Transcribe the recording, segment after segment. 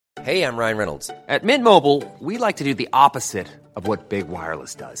Hey, I'm Ryan Reynolds. At Mint Mobile, we like to do the opposite of what Big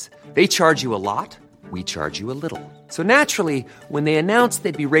Wireless does. They charge you a lot, we charge you a little. So naturally, when they announced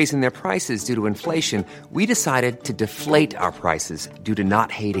they'd be raising their prices due to inflation, we decided to deflate our prices due to not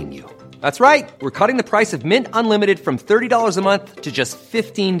hating you. That's right. We're cutting the price of Mint Unlimited from $30 a month to just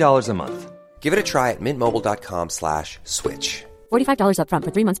 $15 a month. Give it a try at mintmobile.com/switch. $45 up front for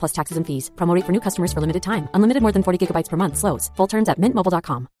 3 months plus taxes and fees. Promo rate for new customers for limited time. Unlimited more than 40 gigabytes per month. Slows full terms at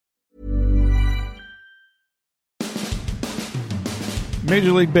mintmobile.com.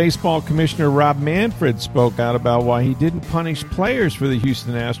 Major League Baseball Commissioner Rob Manfred spoke out about why he didn't punish players for the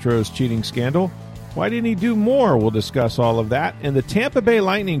Houston Astros cheating scandal. Why didn't he do more? We'll discuss all of that. And the Tampa Bay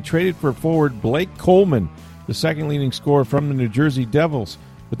Lightning traded for forward Blake Coleman, the second leading scorer from the New Jersey Devils.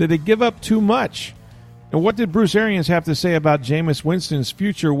 But did they give up too much? And what did Bruce Arians have to say about Jameis Winston's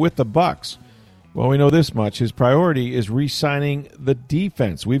future with the Bucs? Well, we know this much. His priority is re-signing the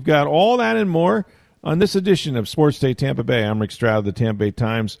defense. We've got all that and more on this edition of Sports Day Tampa Bay. I'm Rick Stroud of the Tampa Bay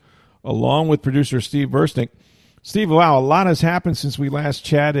Times, along with producer Steve Versnick. Steve, wow, a lot has happened since we last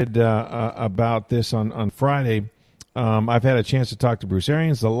chatted about this on Friday. I've had a chance to talk to Bruce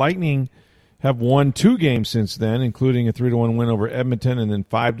Arians. The Lightning have won 2 games since then, including a 3-1 win over Edmonton and then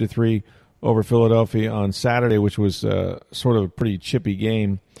 5-3 over Philadelphia on Saturday, which was sort of a pretty chippy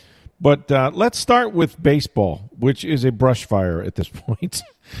game. But let's start with baseball, which is a brush fire at this point.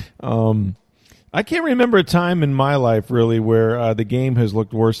 I can't remember a time in my life, really, where the game has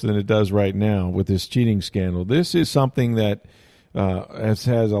looked worse than it does right now with this cheating scandal. This is something that has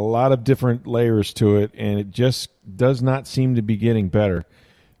a lot of different layers to it, and it just does not seem to be getting better.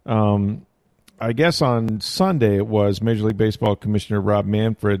 I guess on Sunday it was Major League Baseball Commissioner Rob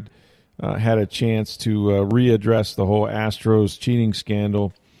Manfred had a chance to readdress the whole Astros cheating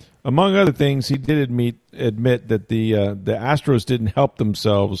scandal. Among other things, he did admit that the Astros didn't help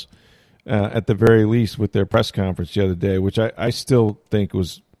themselves at the very least with their press conference the other day, which I still think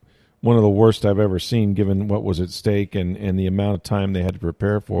was one of the worst I've ever seen given what was at stake and the amount of time they had to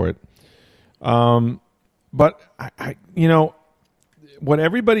prepare for it. But, what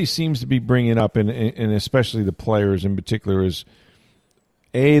everybody seems to be bringing up, and especially the players in particular, is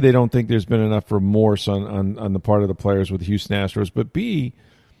A, they don't think there's been enough remorse on the part of the players with the Houston Astros, but B,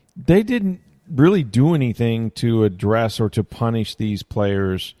 they didn't really do anything to address or to punish these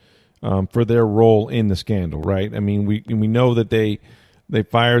players for their role in the scandal, right? I mean, we know that they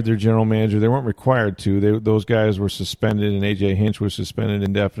fired their general manager. They weren't required to. Those guys were suspended, and A.J. Hinch was suspended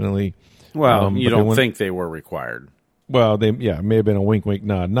indefinitely. Well, you don't think they were required. Well, it may have been a wink, wink,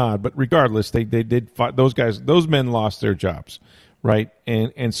 nod, nod. But regardless, they did. Those guys, those men lost their jobs, right?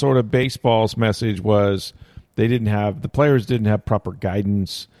 And sort of baseball's message was the players didn't have proper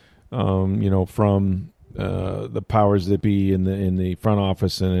guidance, from the powers that be in the front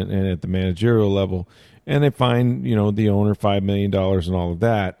office and at the managerial level, and they fined the owner $5 million and all of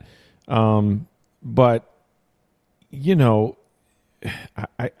that. But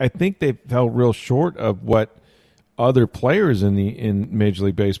I think they fell real short of what other players in Major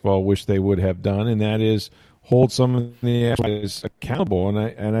League Baseball wish they would have done, and that is hold some of the guys accountable.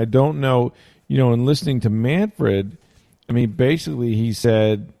 And I don't know, in listening to Manfred, I mean, basically he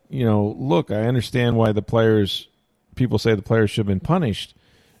said, look, I understand why people say the players should have been punished,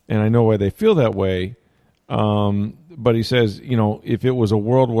 and I know why they feel that way. But he says, if it was a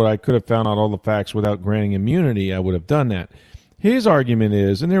world where I could have found out all the facts without granting immunity, I would have done that. His argument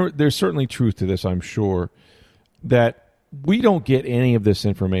is, and there's certainly truth to this, I'm sure, that we don't get any of this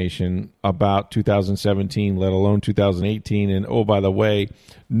information about 2017, let alone 2018. And, oh, by the way,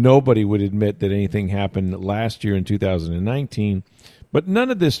 nobody would admit that anything happened last year in 2019. But none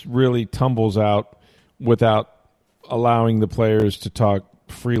of this really tumbles out without allowing the players to talk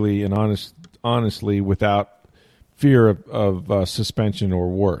freely and honestly without fear of suspension or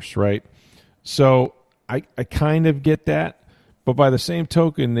worse, right? So I kind of get that. But by the same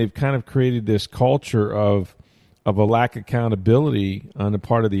token, they've kind of created this culture of a lack of accountability on the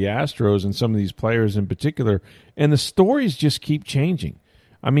part of the Astros and some of these players in particular. And the stories just keep changing.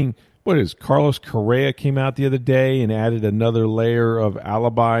 I mean, Carlos Correa came out the other day and added another layer of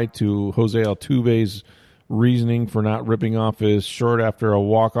alibi to Jose Altuve's reasoning for not ripping off his shirt after a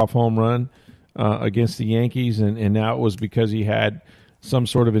walk-off home run against the Yankees. And now it was because he had some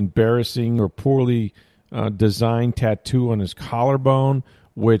sort of embarrassing or poorly designed tattoo on his collarbone,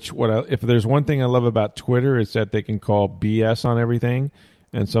 which if there's one thing I love about Twitter, it's that they can call BS on everything.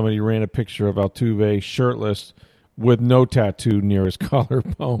 And somebody ran a picture of Altuve shirtless with no tattoo near his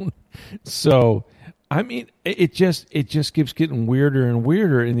collarbone. So, I mean, it just keeps getting weirder and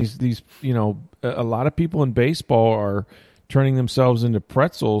weirder. And these a lot of people in baseball are turning themselves into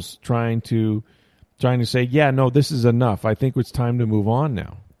pretzels, trying to say, yeah, no, this is enough. I think it's time to move on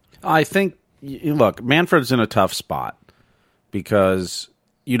now. I think, look, Manfred's in a tough spot because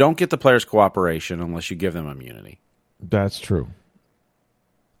you don't get the players' cooperation unless you give them immunity. That's true.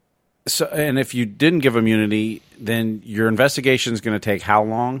 So, and if you didn't give immunity, then your investigation is going to take how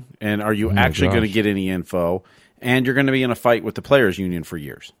long? And are you actually going to get any info? And you're going to be in a fight with the players' union for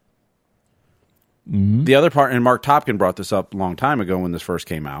years. Mm-hmm. The other part, and Mark Topkin brought this up a long time ago when this first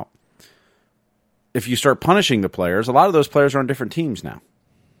came out, if you start punishing the players, a lot of those players are on different teams now.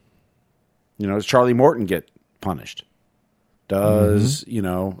 Does Charlie Morton get punished? Does, you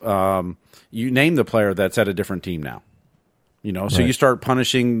name the player that's at a different team now. So you start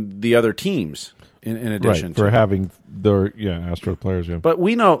punishing the other teams in addition for having their Astro players. Yeah. But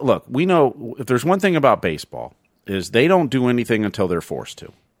we know if there's one thing about baseball is they don't do anything until they're forced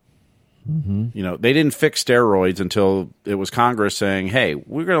to. Mm-hmm. They didn't fix steroids until it was Congress saying, "Hey,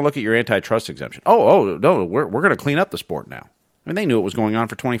 we're going to look at your antitrust exemption." Oh no, we're going to clean up the sport now. I mean, they knew it was going on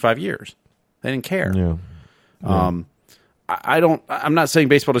for 25 years. They didn't care. Yeah. I'm not saying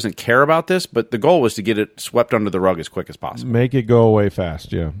baseball doesn't care about this, but the goal was to get it swept under the rug as quick as possible. Make it go away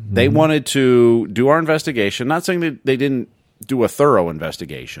fast, yeah. Mm-hmm. They wanted to do our investigation. Not saying that they didn't do a thorough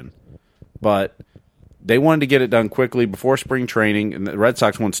investigation, but they wanted to get it done quickly before spring training, and the Red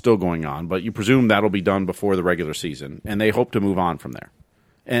Sox one's still going on, but you presume that'll be done before the regular season, and they hope to move on from there.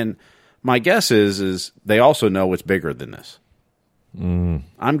 And my guess is they also know it's bigger than this.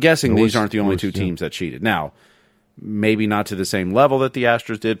 I'm guessing these aren't the only two teams that cheated. Now, maybe not to the same level that the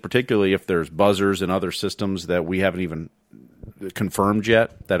Astros did, particularly if there's buzzers and other systems that we haven't even confirmed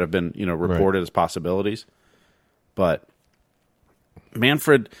yet that have been, reported as possibilities. But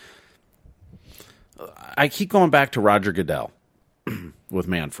Manfred, I keep going back to Roger Goodell with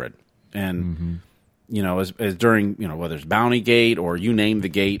Manfred. And, as during, whether it's Bounty Gate or you name the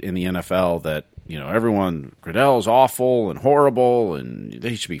gate in the NFL that, everyone, Goodell's awful and horrible and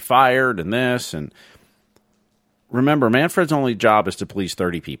they should be fired and this. And remember, Manfred's only job is to please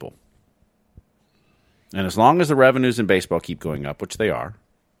 30 people. And as long as the revenues in baseball keep going up, which they are,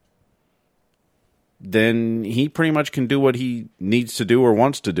 then he pretty much can do what he needs to do or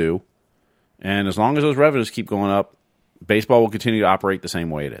wants to do. And as long as those revenues keep going up, baseball will continue to operate the same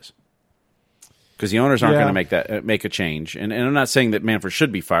way it is. Because the owners aren't going to make a change. And I'm not saying that Manfred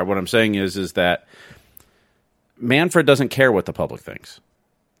should be fired. What I'm saying is that Manfred doesn't care what the public thinks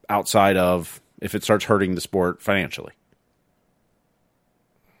outside of if it starts hurting the sport financially.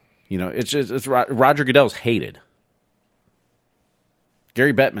 It's Roger Goodell's hated.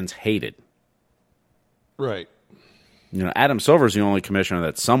 Gary Bettman's hated. Right. Adam Silver's the only commissioner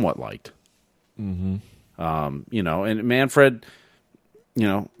that's somewhat liked. Mm-hmm. And Manfred,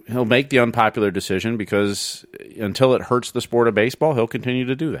 he'll make the unpopular decision because until it hurts the sport of baseball, he'll continue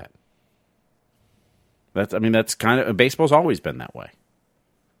to do that. That's kind of baseball's always been that way.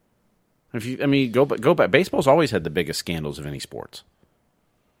 Go back. Baseball's always had the biggest scandals of any sports.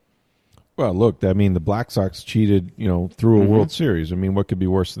 Well, look, the Black Sox cheated, through a World Series. What could be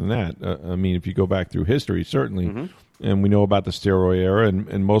worse than that? If you go back through history, certainly, and we know about the steroid era,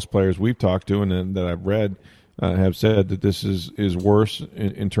 and most players we've talked to and that I've read have said that this is worse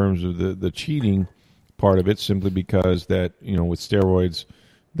in terms of the cheating part of it, simply because that, with steroids,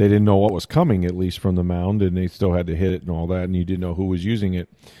 they didn't know what was coming, at least from the mound, and they still had to hit it and all that, and you didn't know who was using it.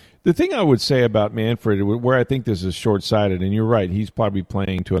 The thing I would say about Manfred, where I think this is short-sighted, and you're right, he's probably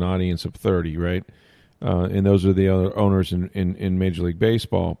playing to an audience of 30, right? And those are the other owners in Major League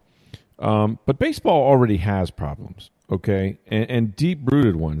Baseball. But baseball already has problems, okay, and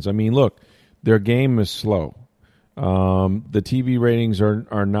deep-rooted ones. Look, their game is slow. The TV ratings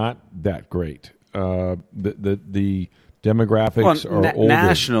are not that great. The demographics are older.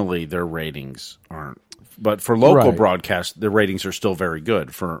 Nationally, their ratings aren't. But for local broadcast, the ratings are still very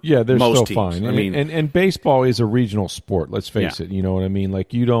good for they're most still teams. Fine. And baseball is a regional sport. Let's face it. You know what I mean?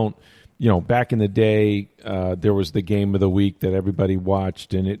 Like you don't. Back in the day, there was the game of the week that everybody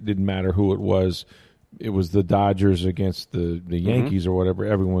watched, and it didn't matter who it was. It was the Dodgers against the Yankees or whatever.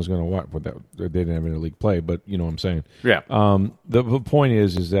 Everyone was going to watch. But they didn't have any league play. But you know what I'm saying? Yeah. The point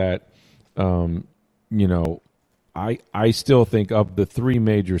is that I still think of the three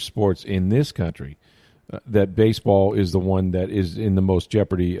major sports in this country, that baseball is the one that is in the most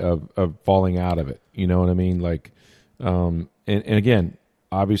jeopardy of falling out of it. You know what I mean? Like, and again,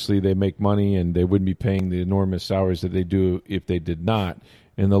 obviously they make money and they wouldn't be paying the enormous salaries that they do if they did not.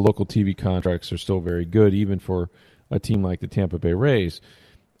 And the local TV contracts are still very good, even for a team like the Tampa Bay Rays.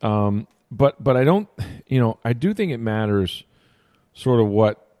 But I don't, I do think it matters sort of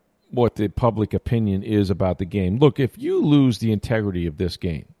what what the public opinion is about the game. Look, if you lose the integrity of this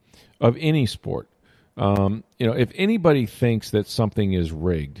game, of any sport, if anybody thinks that something is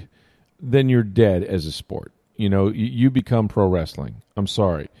rigged, then you're dead as a sport. You become pro wrestling. I'm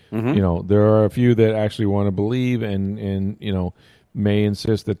sorry. Mm-hmm. There are a few that actually want to believe and may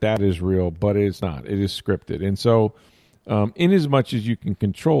insist that is real, but it's not. It is scripted. And so in as much as you can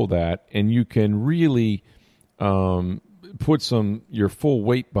control that and you can really put your full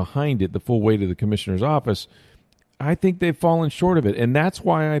weight behind it, the full weight of the commissioner's office, I think they've fallen short of it. And that's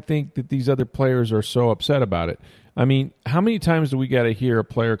why I think that these other players are so upset about it. I mean, how many times do we got to hear a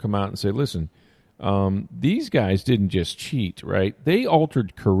player come out and say, listen, these guys didn't just cheat, right? They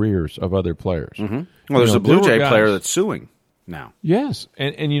altered careers of other players. Mm-hmm. Well, there's a Blue Jay player that's suing now. Yes,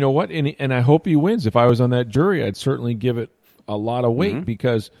 and you know what? And I hope he wins. If I was on that jury, I'd certainly give it a lot of weight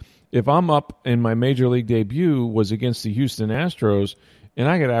because if I'm up and my major league debut was against the Houston Astros and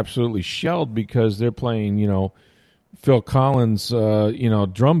I get absolutely shelled because they're playing, Phil Collins,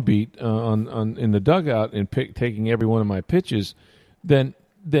 drum beat in the dugout and taking every one of my pitches, then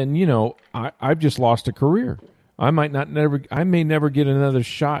I've just lost a career. I may never get another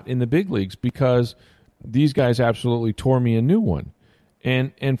shot in the big leagues because these guys absolutely tore me a new one.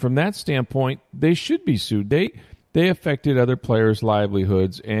 And from that standpoint, they should be sued. They affected other players'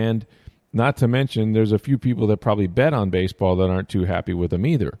 livelihoods, and not to mention there's a few people that probably bet on baseball that aren't too happy with them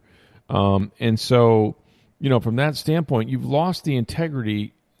either. And so, from that standpoint, you've lost the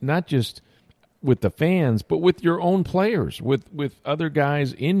integrity, not just with the fans, but with your own players, with other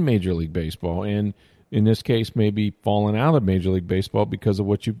guys in Major League Baseball, and in this case, maybe fallen out of Major League Baseball because of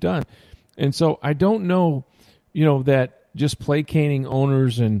what you've done. And so I don't know, that just placating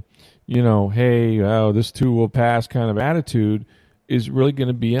owners and, hey, this too will pass kind of attitude is really going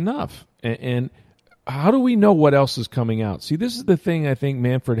to be enough. And how do we know what else is coming out? See, this is the thing I think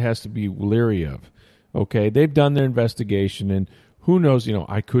Manfred has to be leery of. Okay, they've done their investigation, and who knows,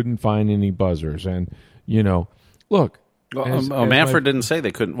 I couldn't find any buzzers. And, look. Manfred didn't say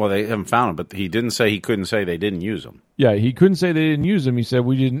they couldn't. Well, they haven't found them, but he didn't say he couldn't say they didn't use them. Yeah, he couldn't say they didn't use them. He said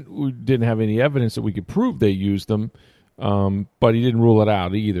we didn't have any evidence that we could prove they used them, but he didn't rule it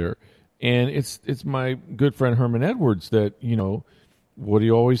out either. And it's my good friend Herman Edwards that, what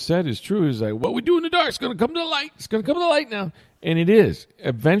he always said is true. Is like, what we do in the dark is going to come to the light. It's going to come to the light now. And it is.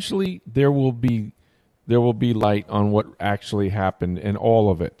 Eventually, there will be light on what actually happened and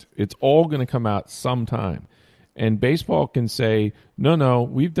all of it. It's all going to come out sometime. And baseball can say, no,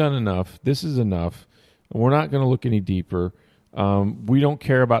 we've done enough. This is enough. We're not going to look any deeper. We don't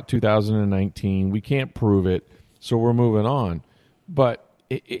care about 2019. We can't prove it, so we're moving on. But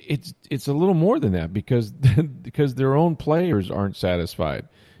it's a little more than that because their own players aren't satisfied.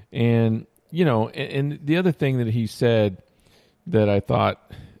 And, and the other thing that he said that I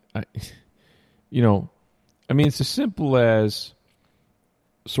thought, it's as simple as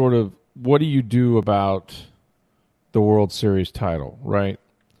sort of what do you do about the World Series title, right?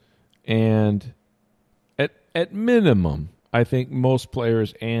 And at minimum, I think most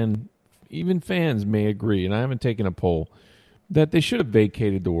players and even fans may agree, and I haven't taken a poll, that they should have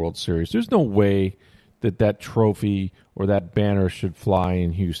vacated the World Series. There's no way that trophy or that banner should fly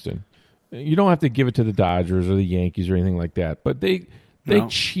in Houston. You don't have to give it to the Dodgers or the Yankees or anything like that, but they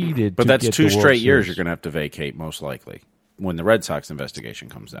cheated. But that's get 2 the World straight years Series. you're going to have to vacate, most likely, when the Red Sox investigation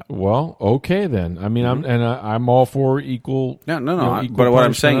comes out. Well, okay then. I mean, I'm all for equal. No. Equal But what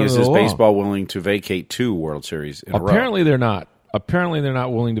I'm saying punishment is under the law. baseball willing to vacate 2 World Series in a row? Apparently they're not. Apparently they're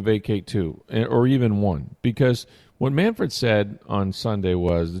not willing to vacate 2 or even 1 because what Manfred said on Sunday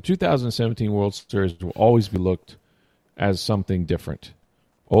was the 2017 World Series will always be looked as something different.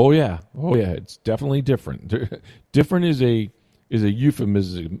 Oh yeah, it's definitely different. Different is a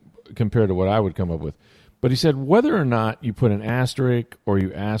euphemism compared to what I would come up with. But he said whether or not you put an asterisk or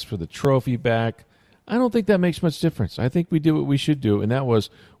you ask for the trophy back, I don't think that makes much difference. I think we did what we should do, and that was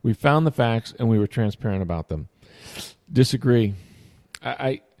we found the facts and we were transparent about them. Disagree.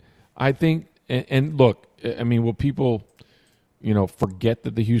 I think, and look, I mean, will people, forget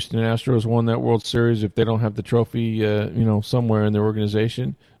that the Houston Astros won that World Series if they don't have the trophy, somewhere in their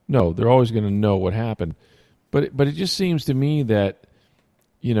organization? No, they're always going to know what happened. But it just seems to me that,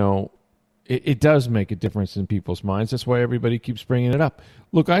 it does make a difference in people's minds. That's why everybody keeps bringing it up.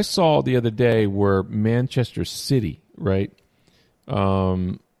 Look, I saw the other day where Manchester City, right,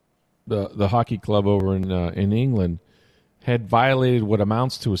 the hockey club over in England, had violated what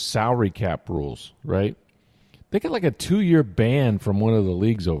amounts to a salary cap rules, right? They got like a 2-year ban from one of the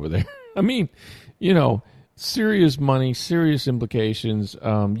leagues over there. I mean, serious money, serious implications.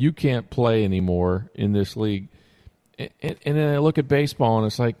 You can't play anymore in this league. And then I look at baseball, and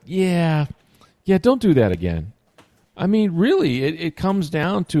it's like, yeah, don't do that again. I mean, really, it comes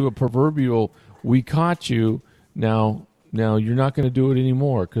down to a proverbial, we caught you, now you're not going to do it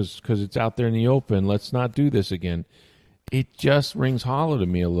anymore because it's out there in the open. Let's not do this again. It just rings hollow to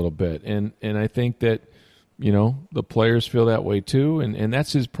me a little bit. And I think that, the players feel that way too, and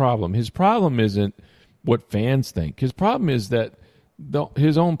that's his problem. His problem isn't what fans think. His problem is that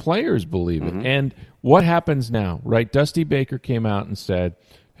his own players believe it. And what happens now, right? Dusty Baker came out and said,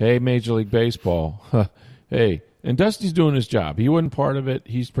 hey, Major League Baseball, hey, and Dusty's doing his job. He wasn't part of it.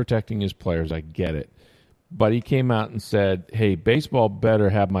 He's protecting his players. I get it. But he came out and said, hey, baseball better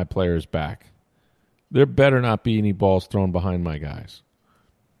have my players back. There better not be any balls thrown behind my guys.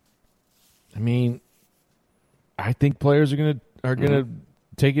 I mean, I think players are gonna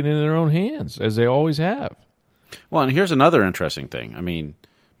take it in their own hands, as they always have. Well, and here's another interesting thing. I mean,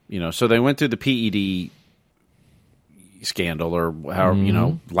 so they went through the PED scandal or how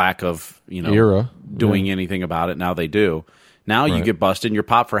lack of era doing anything about it. Now they do. Now you get busted and you're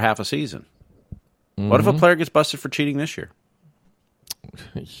popped for half a season. What if a player gets busted for cheating this year?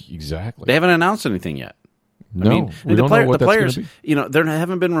 Exactly. They haven't announced anything yet. No, I mean, we don't know what the that's players, gonna be. they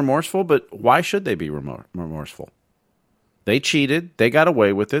haven't been remorseful, but why should they be remorseful? They cheated. They got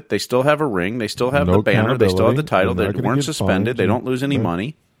away with it. They still have a ring. They still have the banner. They still have the title. They weren't suspended. They don't lose any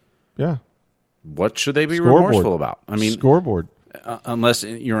money. Yeah. What should they be remorseful about? I mean, scoreboard. Unless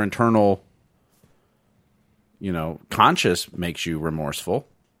your internal, conscience makes you remorseful.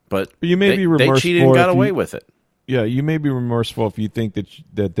 But you may be remorseful. They cheated and got away with it. Yeah, you may be remorseful if you think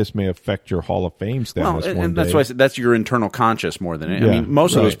that this may affect your Hall of Fame status. Well, and that's why I said that's your internal conscience more than anything. I mean,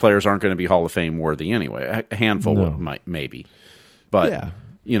 most of those players aren't going to be Hall of Fame worthy anyway. A handful might, maybe, but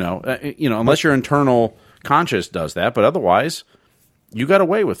unless your internal conscience does that. But otherwise, you got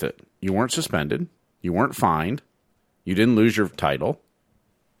away with it. You weren't suspended. You weren't fined. You didn't lose your title.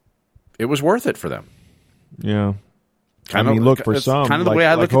 It was worth it for them. Yeah. Look for some. Kind of the way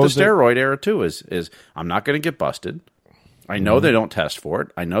I look at the steroid era too. Is I'm not going to get busted. I know they don't test for it.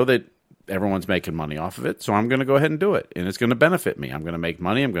 I know that everyone's making money off of it, so I'm going to go ahead and do it, and it's going to benefit me. I'm going to make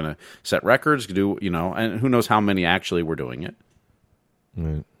money. I'm going to set records. And who knows how many actually were doing it.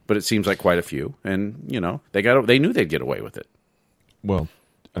 Right. But it seems like quite a few, and they knew they'd get away with it. Well,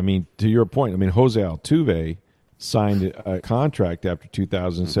 I mean, to your point, Jose Altuve signed a contract after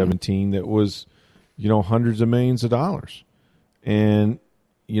 2017 that was, hundreds of millions of dollars, and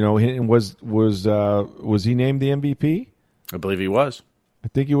was he named the MVP? I believe he was. I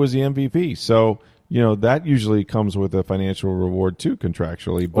think he was the MVP. So that usually comes with a financial reward too,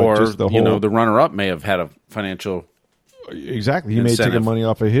 contractually. But or just the whole, the runner-up may have had a financial. Exactly, he incentive. may take money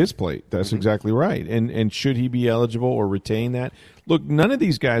off of his plate. That's exactly right. And should he be eligible or retain that? Look, none of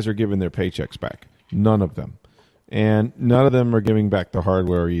these guys are giving their paychecks back. None of them, and none of them are giving back the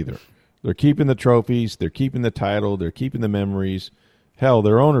hardware either. They're keeping the trophies. They're keeping the title. They're keeping the memories. Hell,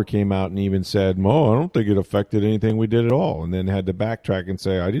 their owner came out and even said, I don't think it affected anything we did at all, and then had to backtrack and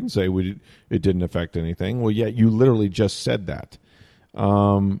say, I didn't say it didn't affect anything. Well, yet you literally just said that.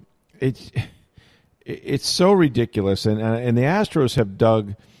 It's so ridiculous, and the Astros have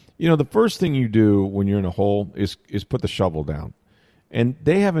dug. The first thing you do when you're in a hole is put the shovel down, and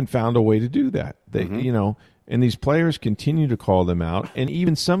they haven't found a way to do that. They and these players continue to call them out, and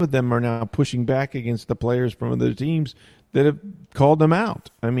even some of them are now pushing back against the players from other teams that have called them out.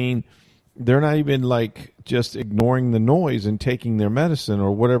 I mean, they're not even just ignoring the noise and taking their medicine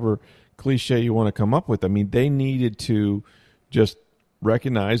or whatever cliche you want to come up with. I mean, they needed to just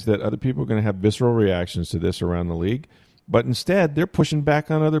recognize that other people are going to have visceral reactions to this around the league, but instead they're pushing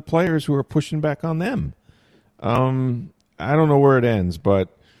back on other players who are pushing back on them. I don't know where it ends,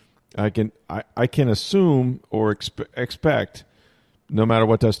 but I can assume or expect, no matter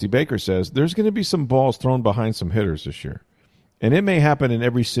what Dusty Baker says, there's going to be some balls thrown behind some hitters this year. And it may happen in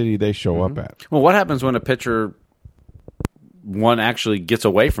every city they show up at. Well, what happens when a pitcher, one actually gets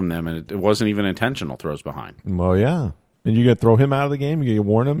away from them and it wasn't even intentional, throws behind? Well, yeah. And you're going to throw him out of the game? You're going to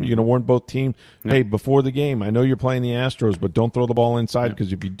warn him? You're going to warn both teams, hey, before the game, I know you're playing the Astros, but don't throw the ball inside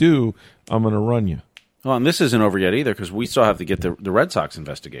because if you do, I'm going to run you. Well, and this isn't over yet either because we still have to get the Red Sox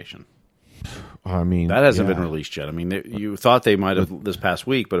investigation. I mean, that hasn't been released yet. I mean, you thought they might have this past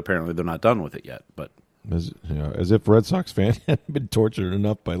week, but apparently they're not done with it yet. But as if Red Sox fans hadn't been tortured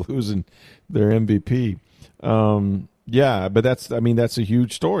enough by losing their MVP. But that's a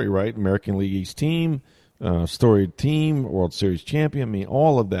huge story, right? American League East team, storied team, World Series champion. I mean,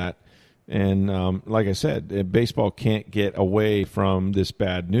 all of that. And like I said, baseball can't get away from this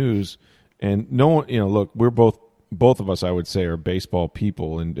bad news. And no one, look, we're both of us, I would say, are baseball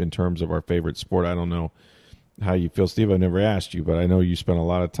people in terms of our favorite sport. I don't know how you feel, Steve. I never asked you, but I know you spent a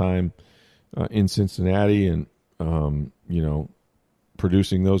lot of time in Cincinnati and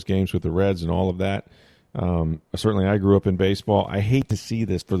producing those games with the Reds and all of that. Certainly, I grew up in baseball. I hate to see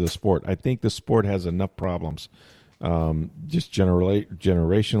this for the sport. I think the sport has enough problems, just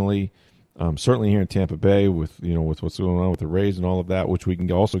generationally. Certainly here in Tampa Bay, with what's going on with the Rays and all of that, which we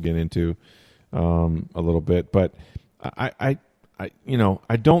can also get into a little bit. But I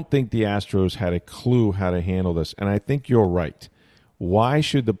don't think the Astros had a clue how to handle this, and I think you're right. Why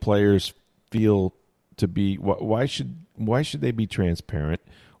should the players feel to be? Why should they be transparent?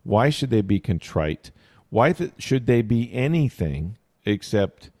 Why should they be contrite? Why should they be anything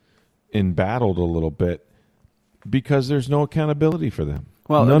except embattled a little bit? Because there's no accountability for them.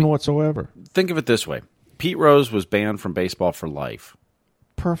 Well, none whatsoever. Think of it this way. Pete Rose was banned from baseball for life.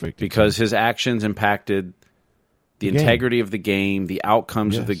 Perfect. Because his actions impacted the integrity of the game, the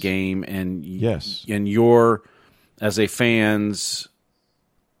outcomes of the game, and your, as a fan's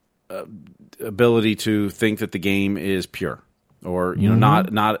ability to think that the game is pure or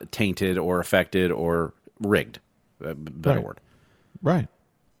not tainted or affected or rigged. Better word. Right.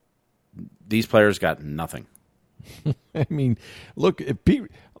 These players got nothing. I mean, look, if Pete.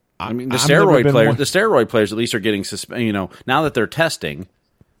 The steroid players at least are getting suspended. Now that they're testing,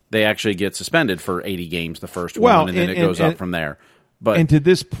 they actually get suspended for 80 games the first one, and then it goes up from there. And to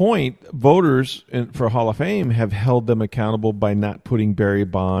this point, voters for Hall of Fame have held them accountable by not putting Barry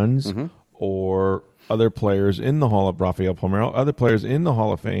Bonds or other players in the Hall of Rafael Palmeiro, other players in the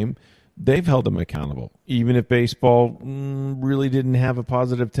Hall of Fame. They've held them accountable, even if baseball really didn't have a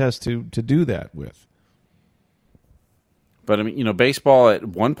positive test to do that with. But, baseball at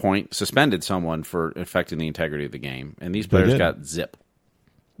one point suspended someone for affecting the integrity of the game, and these players got zip.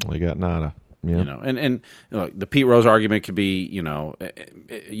 They got nada. Yeah. And the Pete Rose argument could be,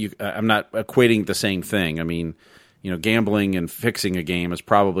 I'm not equating the same thing. I mean, gambling and fixing a game is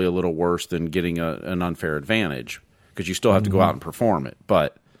probably a little worse than getting an unfair advantage because you still have to go out and perform it.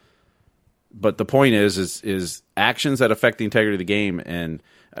 But the point is actions that affect the integrity of the game, and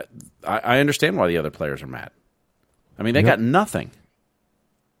I understand why the other players are mad. I mean, they got nothing.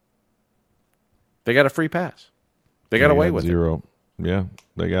 They got a free pass. They got away with zero. Yeah,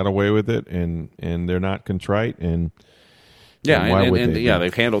 they got away with it, and they're not contrite. And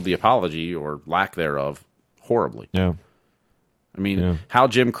they've handled the apology or lack thereof horribly. Yeah, I mean, how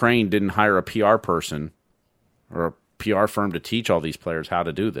Jim Crane didn't hire a PR person or a PR firm to teach all these players how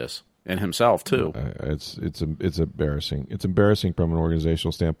to do this, and himself too. It's embarrassing. It's embarrassing from an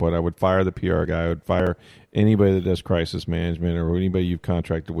organizational standpoint. I would fire the PR guy. I would fire anybody that does crisis management or anybody you've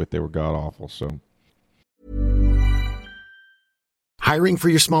contracted with. They were god awful. So. Hiring for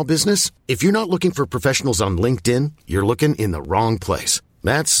your small business? If you're not looking for professionals on LinkedIn, you're looking in the wrong place.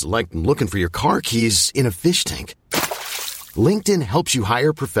 That's like looking for your car keys in a fish tank. LinkedIn helps you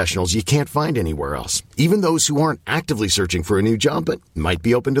hire professionals you can't find anywhere else, even those who aren't actively searching for a new job but might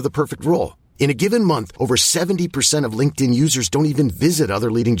be open to the perfect role. In a given month, over 70% of LinkedIn users don't even visit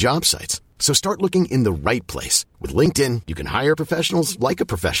other leading job sites. So start looking in the right place. With LinkedIn, you can hire professionals like a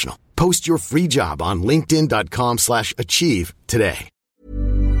professional. Post your free job on linkedin.com/achieve today.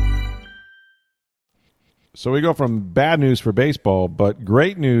 So we go from bad news for baseball, but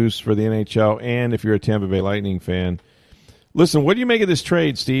great news for the NHL, and if you're a Tampa Bay Lightning fan. Listen, what do you make of this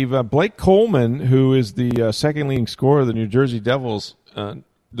trade, Steve? Blake Coleman, who is the second leading scorer of the New Jersey Devils,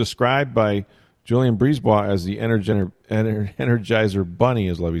 described by Julian Brisebois as the Energizer Bunny,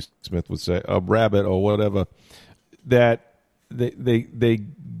 as Lovie Smith would say, a rabbit or whatever, that they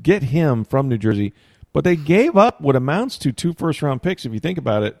get him from New Jersey, but they gave up what amounts to 2 first-round picks, if you think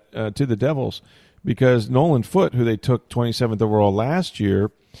about it, to the Devils, because Nolan Foote, who they took 27th overall last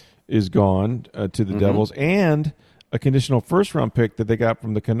year, is gone to the Devils, and a conditional first-round pick that they got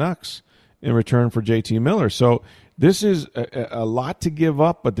from the Canucks in return for JT Miller. So this is a lot to give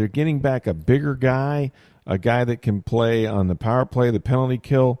up, but they're getting back a bigger guy, a guy that can play on the power play, the penalty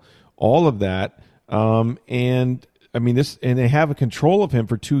kill, all of that. And I mean, and they have a control of him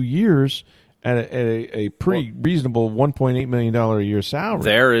for 2 years at a pretty reasonable $1.8 million a year salary.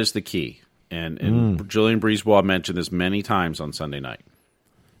 There is the key. And Julian Brisebois mentioned this many times on Sunday night.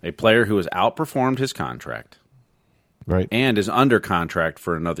 A player who has outperformed his contract, right, and is under contract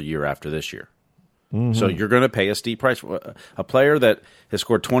for another year after this year. So you're going to pay a steep price. A player that has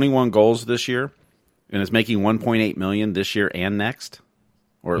scored 21 goals this year and is making $1.8 million this year and next,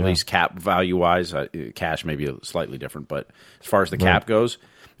 or at least cap value wise. Cash may be slightly different, but as far as the cap goes,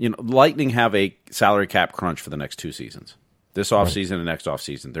 Lightning have a salary cap crunch for the next 2 seasons. This offseason and next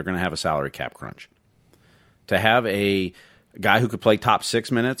offseason, they're going to have a salary cap crunch. To have a a guy who could play top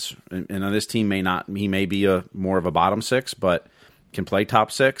 6 minutes, and on this team he may be more of a bottom 6, but can play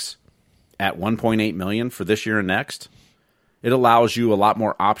top 6 at $1.8 million for this year and next. It allows you a lot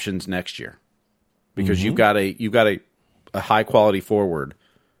more options next year because you've got a high quality forward,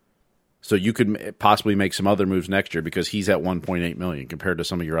 so you could possibly make some other moves next year because he's at $1.8 million compared to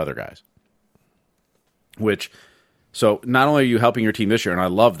some of your other guys. So not only are you helping your team this year, and I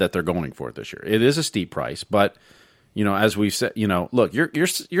love that they're going for it this year. It is a steep price, but as we've said, look, your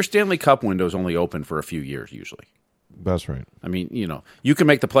Stanley Cup window is only open for a few years usually. That's right. I mean, you can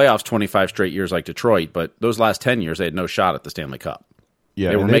make the playoffs 25 straight years like Detroit, but those last 10 years they had no shot at the Stanley Cup. Yeah,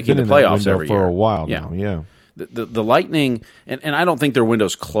 they were making the playoffs every year for a while now. Yeah. The Lightning, and I don't think their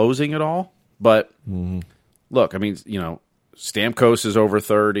window's closing at all, but look, I mean, Stamkos is over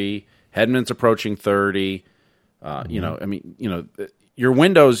 30, Hedman's approaching 30. Your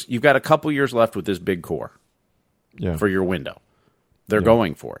windows, you've got a couple years left with this big core for your window. They're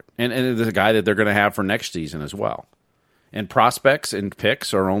going for it. And there's a guy that they're going to have for next season as well. And prospects and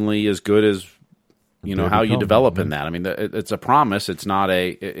picks are only as good as how you develop in that. I mean, it's a promise. It's not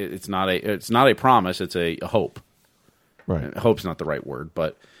a promise. It's a hope. Right. Hope's not the right word,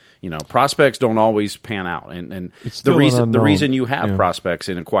 but prospects don't always pan out. And it's the reason you have prospects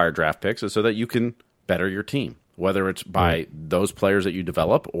and acquire draft picks is so that you can better your team, whether it's by those players that you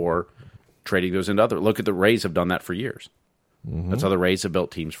develop or trading those into other. Look at the Rays have done that for years. That's how the Rays have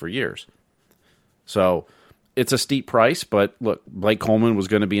built teams for years. So it's a steep price, but look, Blake Coleman was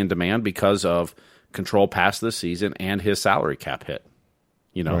going to be in demand because of control past this season and his salary cap hit.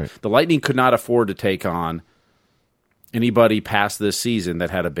 The Lightning could not afford to take on anybody past this season that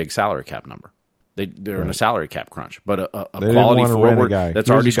had a big salary cap number. They're in a salary cap crunch. But a quality forward that's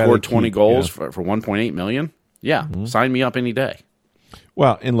already scored 20 goals for $1.8 million, sign me up any day.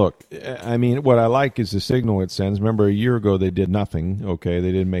 Well, and look, I mean, what I like is the signal it sends. Remember, a year ago they did nothing. Okay,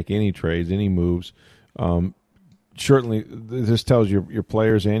 they didn't make any trades, any moves. Certainly, this tells your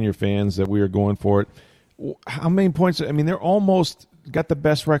players and your fans that we are going for it. How many points? I mean, they're almost got the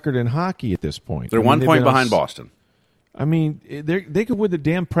best record in hockey at this point. They're 1 point behind Boston. I mean, they could win the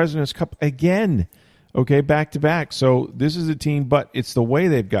damn President's Cup again. Okay, back to back. So this is a team, but it's the way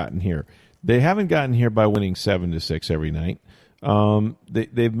they've gotten here. They haven't gotten here by winning 7-6 every night.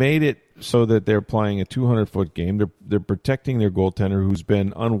 They've made it so that they're playing a 200-foot game. They're protecting their goaltender, who's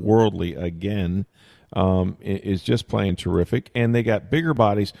been unworldly again, is just playing terrific. And they got bigger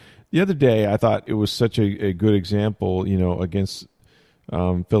bodies. The other day, I thought it was such a good example, against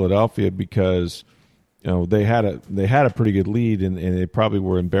Philadelphia because they had a pretty good lead and they probably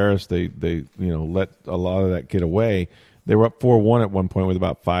were embarrassed. They let a lot of that get away. They were up 4-1 at one point with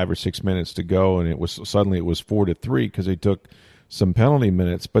about 5 or 6 minutes to go, and it was 4-3 because they took some penalty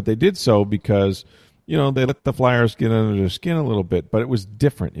minutes. But they did so because they let the Flyers get under their skin a little bit. But it was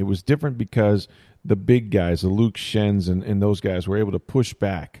different. It was different because the big guys, the Luke Schens and those guys, were able to push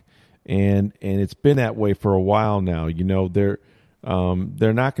back, and it's been that way for a while now. They're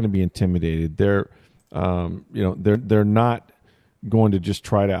not going to be intimidated. They're not going to just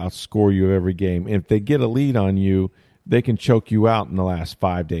try to outscore you every game. If they get a lead on you, they can choke you out in the last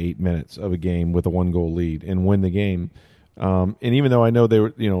 5 to 8 minutes of a game with a 1-goal lead and win the game. And even though I know they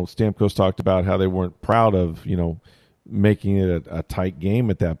were, Stamkos talked about how they weren't proud of, making it a tight game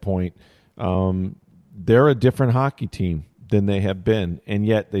at that point. They're a different hockey team than they have been, and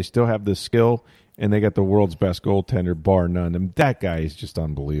yet they still have the skill, and they got the world's best goaltender, bar none. And that guy is just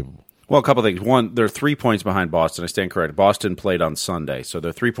unbelievable. Well, a couple of things. One, they're 3 points behind Boston. I stand corrected. Boston played on Sunday, so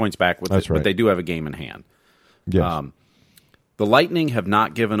they're 3 points back with it, but they do have a game in hand. Yes. The Lightning have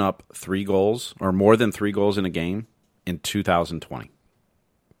not given up 3 goals or more than 3 goals in a game in 2020.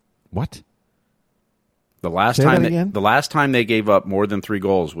 What? The last time they gave up more than 3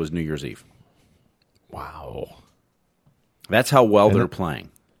 goals was New Year's Eve. Wow. That's how well they're playing.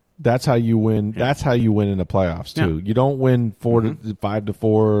 That's how you win. Yeah. That's how you win in the playoffs too. Yeah. You don't win 5-4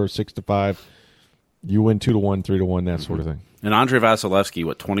 or 6-5. You win 2-1, 3-1, that sort of thing. And Andrei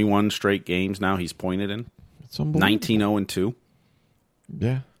Vasilevsky, 21 straight games now he's pointed in? It's unbelievable. 19-0-2.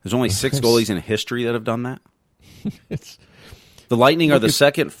 Yeah. There's only 6 goalies in history that have done that. The Lightning are the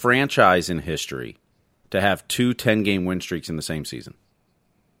second franchise in history to have 2 10-game win streaks in the same season.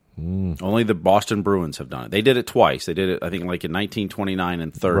 Only the Boston Bruins have done it. They did it twice. They did it, I think, like in 1929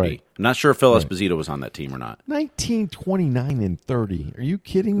 and 30. Right. I'm not sure if Phil Esposito was on that team or not. 1929 and 30. Are you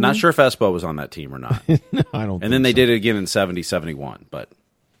kidding me? Not sure if Espo was on that team or not. No, I don't. And then they did it again in 70, 71. But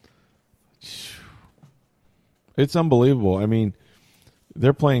it's unbelievable. I mean,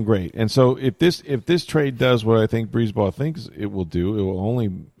 they're playing great. And so if this trade does what I think Breezeball thinks it will do, it will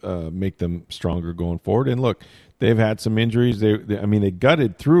only make them stronger going forward. And look, they've had some injuries. They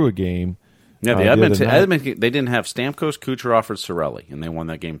gutted through a game. Yeah, the Edmonton, they didn't have Stamkos, Kucherov, or Cirelli, and they won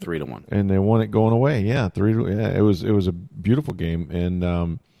that game 3-1. And they won it going away. Yeah, 3-1. Yeah, it was a beautiful game,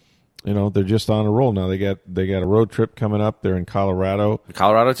 and they're just on a roll now. They got a road trip coming up. They're in Colorado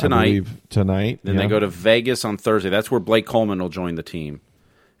tonight. I believe tonight. Then they go to Vegas on Thursday. That's where Blake Coleman will join the team.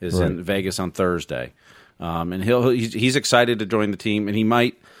 In Vegas on Thursday, and he's excited to join the team, and he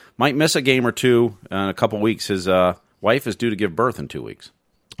might miss a game or two in a couple weeks. His wife is due to give birth in 2 weeks.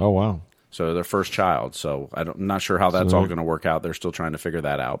 Oh wow! So their first child. So I'm not sure how that's all going to work out. They're still trying to figure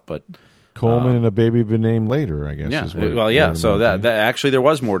that out. But Coleman and a baby be named later, I guess. Yeah. So that actually there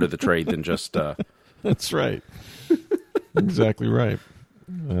was more to the trade than just. That's right. Exactly right.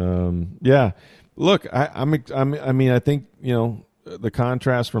 Yeah. Look, I think the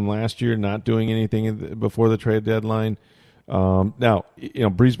contrast from last year, not doing anything before the trade deadline. Now,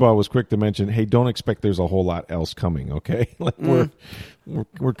 Breezeball was quick to mention, hey, don't expect there's a whole lot else coming. Okay,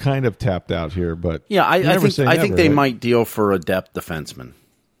 we're kind of tapped out here, but yeah, I think they might deal for a depth defenseman.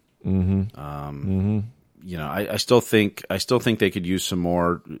 I still think they could use some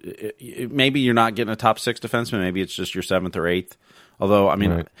more. Maybe you're not getting a top 6 defenseman. Maybe it's just your 7th or 8th. Although,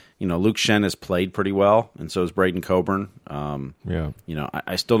 Luke Schenn has played pretty well, and so has Braden Coburn.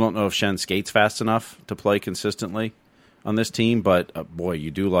 I still don't know if Schenn skates fast enough to play consistently on this team, but boy, you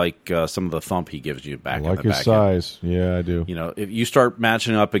do like some of the thump he gives you back. I like his size. Yeah, I do. If you start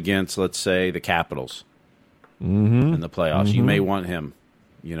matching up against, let's say, the Capitals in the playoffs, you may want him.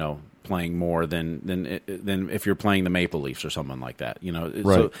 Playing more than if you're playing the Maple Leafs or someone like that.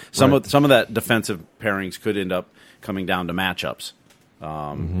 So some of that defensive pairings could end up coming down to matchups.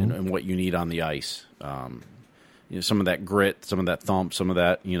 And what you need on the ice. Some of that grit, some of that thump, some of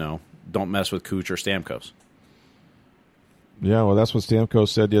that, don't mess with Kuch or Stamkos. Yeah, well, that's what Stamkos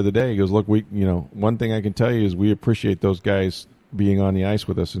said the other day. He goes, look, one thing I can tell you is we appreciate those guys being on the ice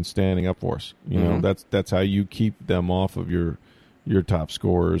with us and standing up for us. That's how you keep them off of your top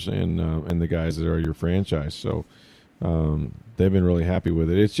scorers and the guys that are your franchise. So they've been really happy with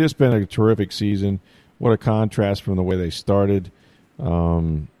it. It's just been a terrific season. What a contrast from the way they started.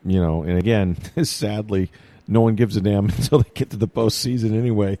 And again, sadly, no one gives a damn until they get to the postseason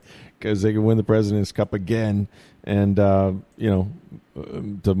anyway, because they can win the President's Cup again. And,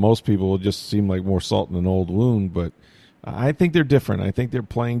 to most people, it just seemed like more salt in an old wound. But I think they're different. I think they're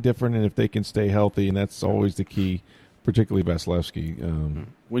playing different, and if they can stay healthy, and that's always the key, particularly Vasilevsky.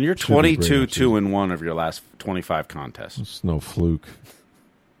 When you're 22-2-1 of your last 25 contests. It's no fluke.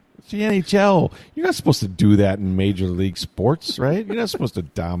 It's the NHL. You're not supposed to do that in Major League sports, right? You're not supposed to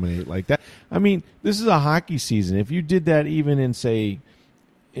dominate like that. I mean, this is a hockey season. If you did that even in, say,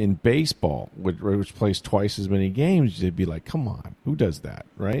 in baseball, which plays twice as many games, they'd be like, come on, who does that,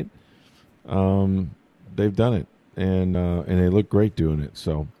 right? They've done it, and they look great doing it.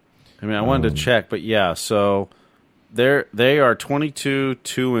 So, I wanted to check, but yeah, so they are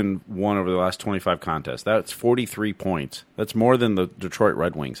 22-2-1 over the last 25 contests. That's 43 points. That's more than the Detroit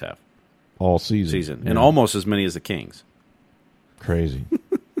Red Wings have all season, and almost as many as the Kings. Crazy.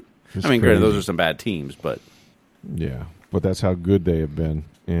 Granted, those are some bad teams, but yeah, but that's how good they have been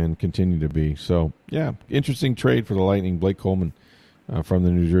and continue to be. So, yeah, interesting trade for the Lightning. Blake Coleman from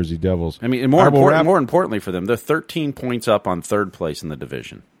the New Jersey Devils. And more importantly for them, they're 13 points up on third place in the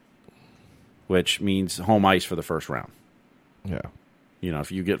division, which means home ice for the first round. Yeah.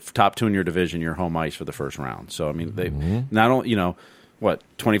 If you get top 2 in your division, you're home ice for the first round. So, they not only,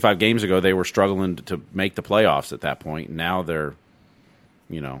 25 games ago, they were struggling to make the playoffs at that point. Now they're,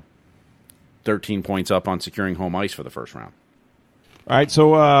 13 points up on securing home ice for the first round. All right,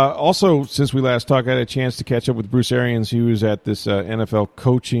 so also, since we last talked, I had a chance to catch up with Bruce Arians. He was at this NFL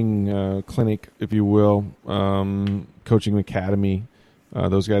coaching clinic, if you will, coaching academy.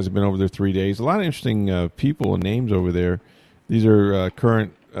 Those guys have been over there 3 days. A lot of interesting people and names over there. These are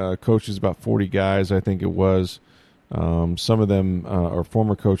current coaches, about 40 guys, I think it was. Some of them are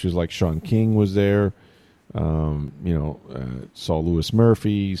former coaches, like Sean King was there. Saw Lewis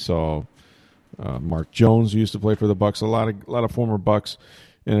Murphy, saw Mark Jones, who used to play for the Bucs. A lot of former Bucs,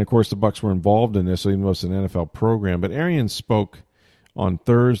 and of course the Bucs were involved in this, even though it's an NFL program. But Arians spoke on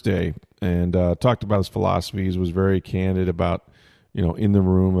Thursday and talked about his philosophies. Was very candid about in the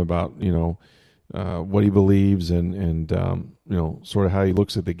room about what he believes and sort of how he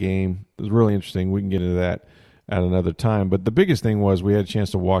looks at the game. It was really interesting. We can get into that at another time. But the biggest thing was we had a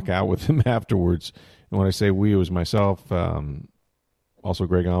chance to walk out with him afterwards. And when I say we, it was myself, also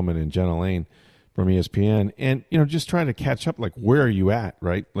Greg Allman and Jenna Lane from ESPN. And, just trying to catch up, like, where are you at,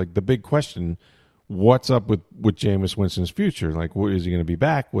 right? Like, the big question, what's up with Jameis Winston's future? Like, is he going to be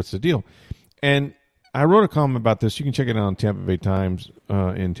back? What's the deal? And I wrote a column about this. You can check it out on Tampa Bay Times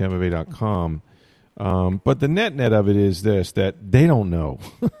and TampaBay.com. But the net of it is this, that they don't know.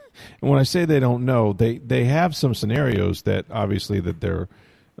 And when I say they don't know, they have some scenarios that obviously that they're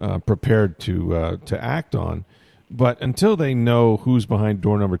prepared to act on. But until they know who's behind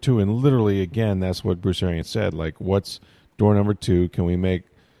door number 2, and literally, again, that's what Bruce Arians said, like, what's door number 2? Can we make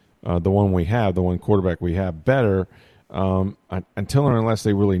the one quarterback we have better? Until or unless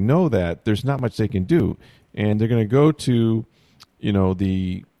they really know that, there's not much they can do. And they're going to go to,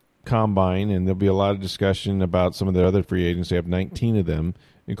 the combine, and there'll be a lot of discussion about some of the other free agents. They have 19 of them,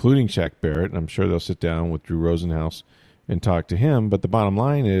 including Shaq Barrett, and I'm sure they'll sit down with Drew Rosenhaus and talk to him. But the bottom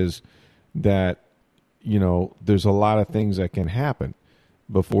line is that, there's a lot of things that can happen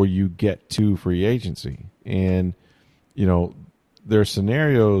before you get to free agency. And, there are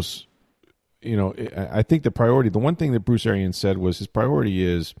scenarios, I think the one thing that Bruce Arians said was his priority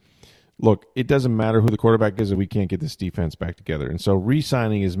is, look, it doesn't matter who the quarterback is if we can't get this defense back together. And so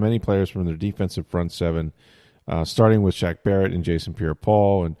re-signing as many players from their defensive front seven, starting with Shaq Barrett and Jason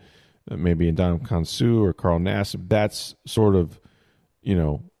Pierre-Paul and maybe Ndamukong Suh or Carl Nassib, that's sort of,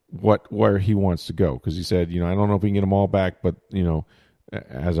 where he wants to go. Because he said, I don't know if we can get them all back, but,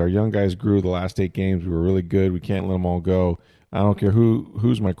 as our young guys grew the last 8 games, we were really good. We can't let them all go. I don't care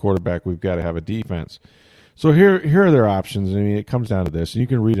who's my quarterback. We've got to have a defense. So here are their options. I mean, it comes down to this, and you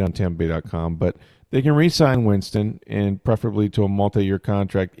can read it on TampaBay.com, but they can re-sign Winston, and preferably to a multi-year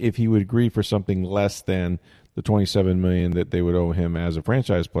contract if he would agree for something less than the $27 million that they would owe him as a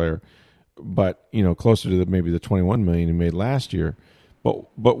franchise player, but closer to maybe the $21 million he made last year.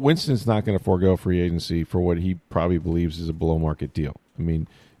 But Winston's not going to forego free agency for what he probably believes is a below-market deal. I mean,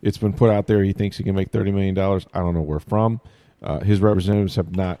 it's been put out there he thinks he can make $30 million. I don't know where from. His representatives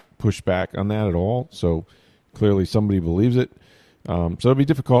have not pushed back on that at all, so clearly somebody believes it. So it'll be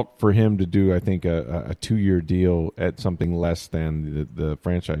difficult for him to do, I think, a 2-year deal at something less than the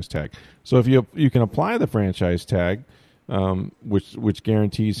franchise tag. So if you can apply the franchise tag, which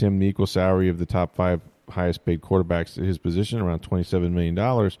guarantees him the equal salary of the top 5 highest paid quarterbacks at his position, around $27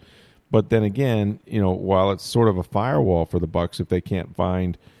 million. But then again, while it's sort of a firewall for the Bucs, if they can't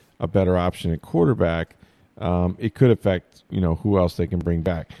find a better option at quarterback, it could affect who else they can bring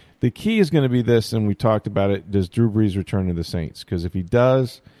back. The key is going to be this, and we talked about it, does Drew Brees return to the Saints? Because if he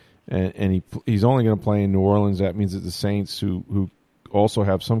does, and he's only going to play in New Orleans, that means that the Saints, who also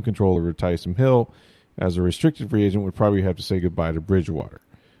have some control over Taysom Hill as a restricted free agent, would probably have to say goodbye to Bridgewater.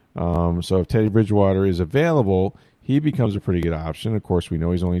 So if Teddy Bridgewater is available, he becomes a pretty good option. Of course, we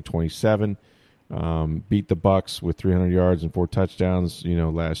know he's only 27, beat the Bucs with 300 yards and 4 touchdowns,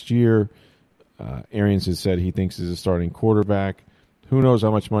 last year. Arians has said he thinks he's a starting quarterback. Who knows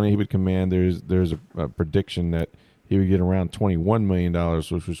how much money he would command? There's a prediction that he would get around $21 million,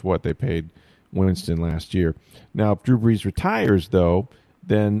 which was what they paid Winston last year. Now, if Drew Brees retires, though,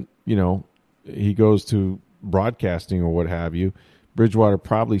 then, he goes to broadcasting or what have you. Bridgewater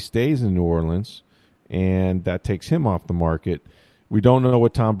probably stays in New Orleans, and that takes him off the market. We don't know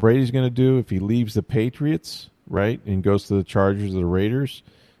what Tom Brady's going to do if he leaves the Patriots, right, and goes to the Chargers or the Raiders.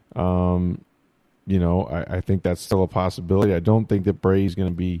 I think that's still a possibility. I don't think that Brady's going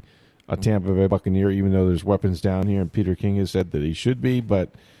to be a Tampa Bay Buccaneer, even though there's weapons down here, and Peter King has said that he should be,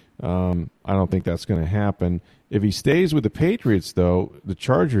 but I don't think that's going to happen. If he stays with the Patriots, though, the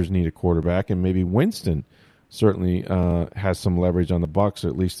Chargers need a quarterback, and maybe Winston certainly has some leverage on the Bucs, or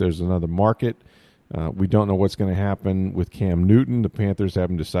at least there's another market. We don't know what's going to happen with Cam Newton. The Panthers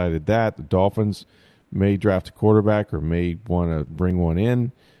haven't decided that. The Dolphins may draft a quarterback or may want to bring one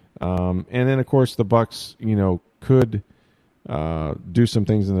in. And then, of course, the Bucs, could do some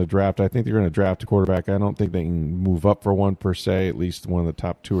things in the draft. I think they're going to draft a quarterback. I don't think they can move up for one per se, at least one of the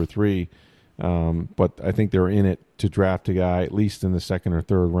top 2 or 3. But I think they're in it to draft a guy, at least in the 2nd or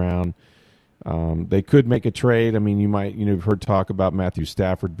 3rd round. They could make a trade. I mean, you've heard talk about Matthew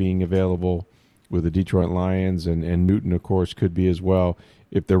Stafford being available with the Detroit Lions, and Newton, of course, could be as well.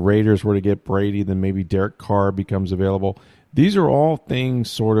 If the Raiders were to get Brady, then maybe Derek Carr becomes available. These are all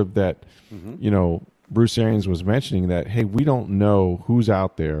things sort of that, Bruce Arians was mentioning that, hey, we don't know who's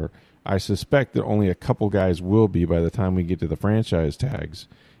out there. I suspect that only a couple guys will be by the time we get to the franchise tags.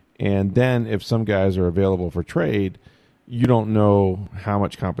 And then if some guys are available for trade, you don't know how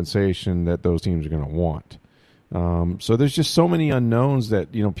much compensation that those teams are going to want. So there's just so many unknowns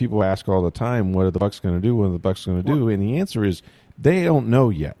that, people ask all the time, what are the Bucs going to do? What are the Bucs going to do? And the answer is they don't know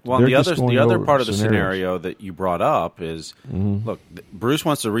yet. Well, the other part of the scenario that you brought up is, look, Bruce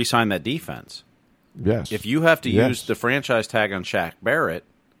wants to re-sign that defense. Yes. If you have to use the franchise tag on Shaq Barrett,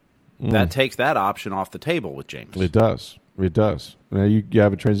 that takes that option off the table with James. It does. It does. Now you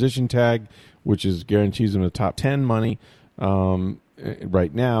have a transition tag, which guarantees them the top 10 money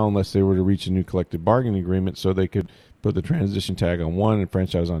right now, unless they were to reach a new collective bargaining agreement, so they could put the transition tag on one and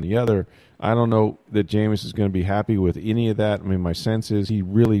franchise on the other. I don't know that Jameis is going to be happy with any of that. I mean, my sense is he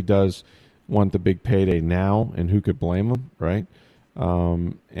really does want the big payday now, and who could blame him, right?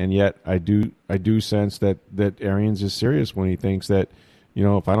 And yet I do sense that Arians is serious when he thinks that,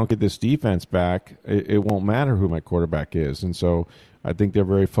 if I don't get this defense back, it won't matter who my quarterback is. And so I think they're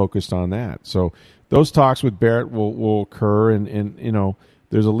very focused on that. So those talks with Barrett will occur, and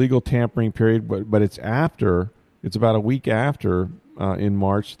there's a legal tampering period, but it's about a week after in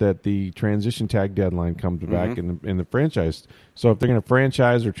March that the transition tag deadline comes back in the franchise. So if they're going to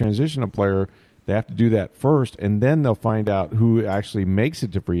franchise or transition a player, they have to do that first, and then they'll find out who actually makes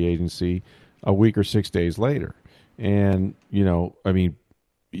it to free agency a week or 6 days later. And,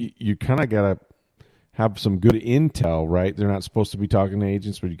 you kind of got to have some good intel, right? They're not supposed to be talking to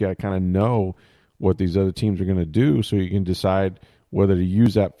agents, but you got to kind of know what these other teams are going to do so you can decide whether to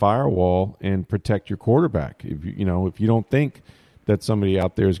use that firewall and protect your quarterback. If you don't think that somebody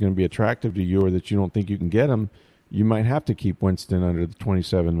out there is going to be attractive to you, or that you don't think you can get them, you might have to keep Winston under the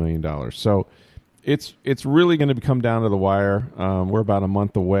 $27 million. So it's really going to come down to the wire. We're about a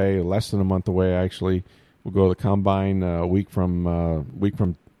month away, less than a month away, actually. We'll go to the Combine a week from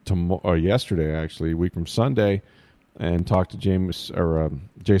yesterday, actually, a week from Sunday, and talk to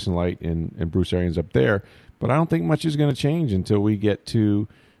Jason Light and Bruce Arians up there. But I don't think much is going to change until we get to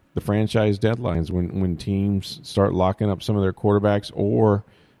the franchise deadlines, when teams start locking up some of their quarterbacks, or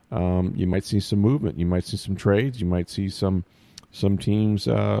you might see some movement. You might see some trades. You might see some teams,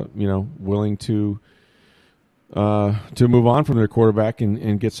 willing to move on from their quarterback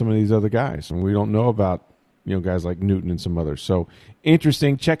and get some of these other guys. And we don't know about guys like Newton and some others. So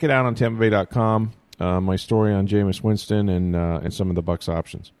interesting. Check it out on TampaBay.com. My story on Jameis Winston and some of the Bucs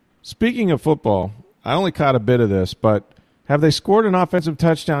options. Speaking of football, I only caught a bit of this, but have they scored an offensive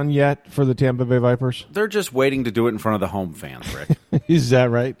touchdown yet for the Tampa Bay Vipers? They're just waiting to do it in front of the home fans, Rick. Is that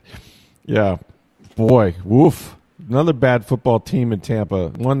right? Yeah. Boy, woof. Another bad football team in Tampa,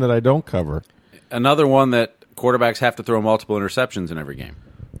 one that I don't cover. Another one that quarterbacks have to throw multiple interceptions in every game.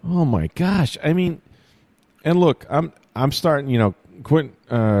 Oh, my gosh. I mean, and look, I'm starting,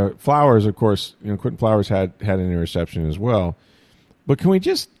 Quentin Flowers, of course, Quentin Flowers had an interception as well. But can we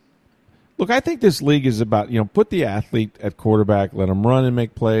just look, I think this league is about, put the athlete at quarterback, let him run and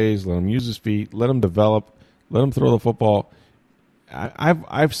make plays, let him use his feet, let him develop, let him throw the football.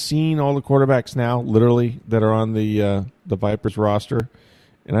 I've seen all the quarterbacks now, literally, that are on the Vipers roster,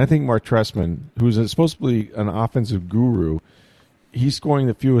 and I think Mark Trestman, who's supposed to be an offensive guru, he's scoring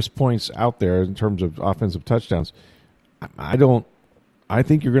the fewest points out there in terms of offensive touchdowns. I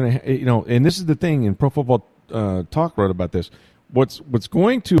think you're going to, and this is the thing, and Pro Football Talk wrote about this. What's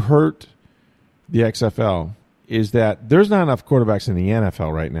going to hurt the XFL is that there's not enough quarterbacks in the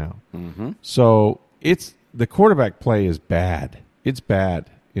NFL right now. Mm-hmm. So the quarterback play is bad. It's bad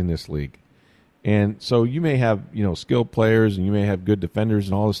in this league. And so you may have, skilled players, and you may have good defenders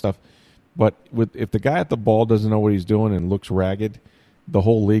and all this stuff, but if the guy at the ball doesn't know what he's doing and looks ragged, the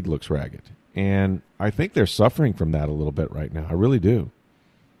whole league looks ragged. And I think they're suffering from that a little bit right now. I really do.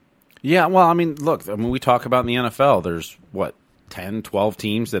 Yeah, well, look, we talk about in the NFL, there's, 10, 12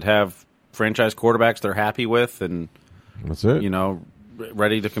 teams that have franchise quarterbacks they're happy with, and that's it.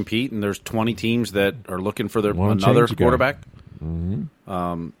 Ready to compete, and there's 20 teams that are looking for another quarterback.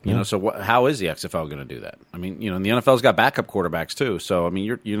 Mm-hmm. So how is the XFL going to do that? And the NFL's got backup quarterbacks too. So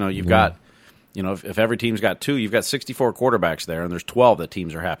you've got, if every team's got two, you've got 64 quarterbacks there, and there's 12 that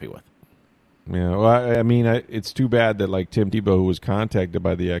teams are happy with. Yeah, well, it's too bad that Tim Tebow, who was contacted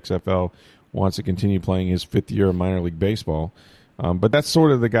by the XFL, wants to continue playing his fifth year of minor league baseball. But that's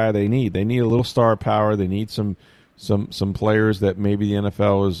sort of the guy they need. They need a little star power. They need some players that maybe the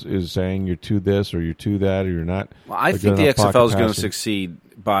NFL is saying you're to this or you're to that or you're not. Well, I think the XFL is going to succeed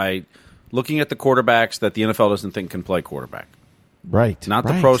by looking at the quarterbacks that the NFL doesn't think can play quarterback. Right. Not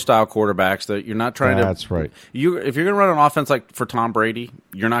the pro-style quarterbacks that you're not trying to. That's right. If you're going to run an offense like for Tom Brady,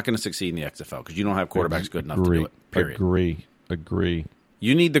 you're not going to succeed in the XFL because you don't have quarterbacks good enough to do it, period. Agree.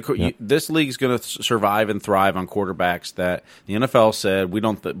 You need this league is going to survive and thrive on quarterbacks that the NFL said, we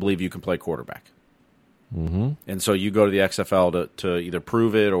don't believe you can play quarterback. Mm-hmm. And so you go to the XFL to either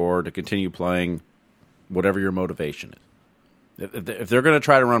prove it or to continue playing whatever your motivation is. If they're going to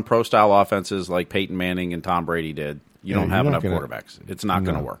try to run pro-style offenses like Peyton Manning and Tom Brady did, you don't have enough quarterbacks. It's not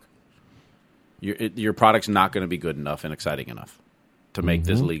going to work. Your product's not going to be good enough and exciting enough to make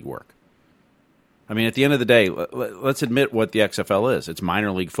this league work. At the end of the day, let's admit what the XFL is. It's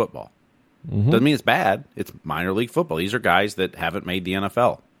minor league football. Doesn't mean it's bad. It's minor league football. These are guys that haven't made the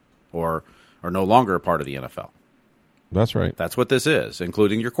NFL or are no longer a part of the NFL. That's right. That's what this is,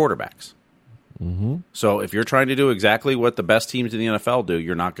 including your quarterbacks. So if you're trying to do exactly what the best teams in the NFL do,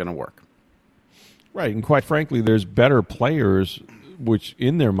 you're not going to work. Right, and quite frankly, there's better players which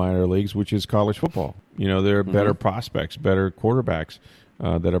in their minor leagues, which is college football. There are better prospects, better quarterbacks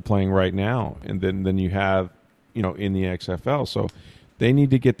that are playing right now, and then you have, in the XFL. So they need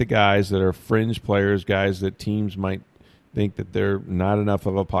to get the guys that are fringe players, guys that teams might think that they're not enough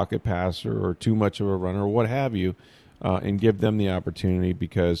of a pocket passer or too much of a runner or what have you, and give them the opportunity,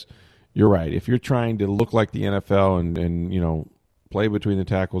 because you're right. If you're trying to look like the NFL and play between the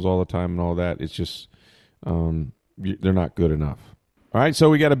tackles all the time and all that, it's just they're not good enough. All right, so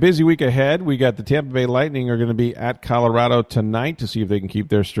we got a busy week ahead. We got the Tampa Bay Lightning are going to be at Colorado tonight to see if they can keep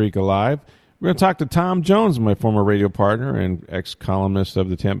their streak alive. We're going to talk to Tom Jones, my former radio partner and ex-columnist of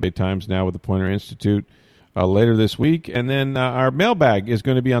the Tampa Bay Times, now with the Poynter Institute, later this week. And then our mailbag is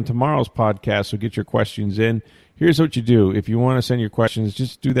going to be on tomorrow's podcast, so get your questions in. Here's what you do. If you want to send your questions,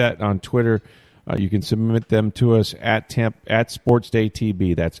 just do that on Twitter. You can submit them to us at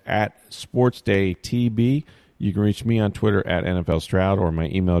SportsDayTB. That's at SportsDayTB. You can reach me on Twitter at NFL Stroud, or my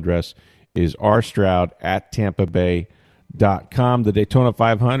email address is rstroud@tampabay.com. The Daytona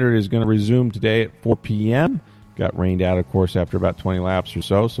 500 is going to resume today at 4 p.m. Got rained out, of course, after about 20 laps or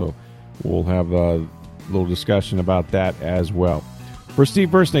so we'll have a little discussion about that as well. For Steve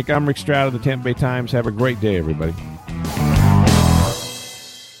Versnick, I'm Rick Stroud of the Tampa Bay Times. Have a great day, everybody.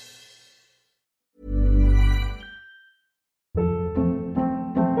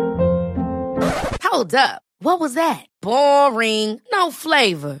 Hold up. What was that? Boring. No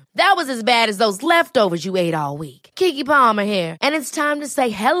flavor. That was as bad as those leftovers you ate all week. Keke Palmer here, and it's time to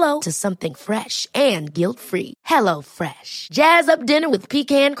say hello to something fresh and guilt-free. Hello Fresh. Jazz up dinner with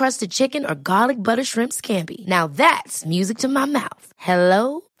pecan-crusted chicken or garlic butter shrimp scampi. Now that's music to my mouth.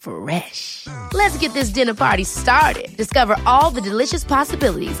 Hello Fresh. Let's get this dinner party started. Discover all the delicious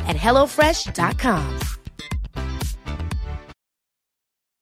possibilities at HelloFresh.com.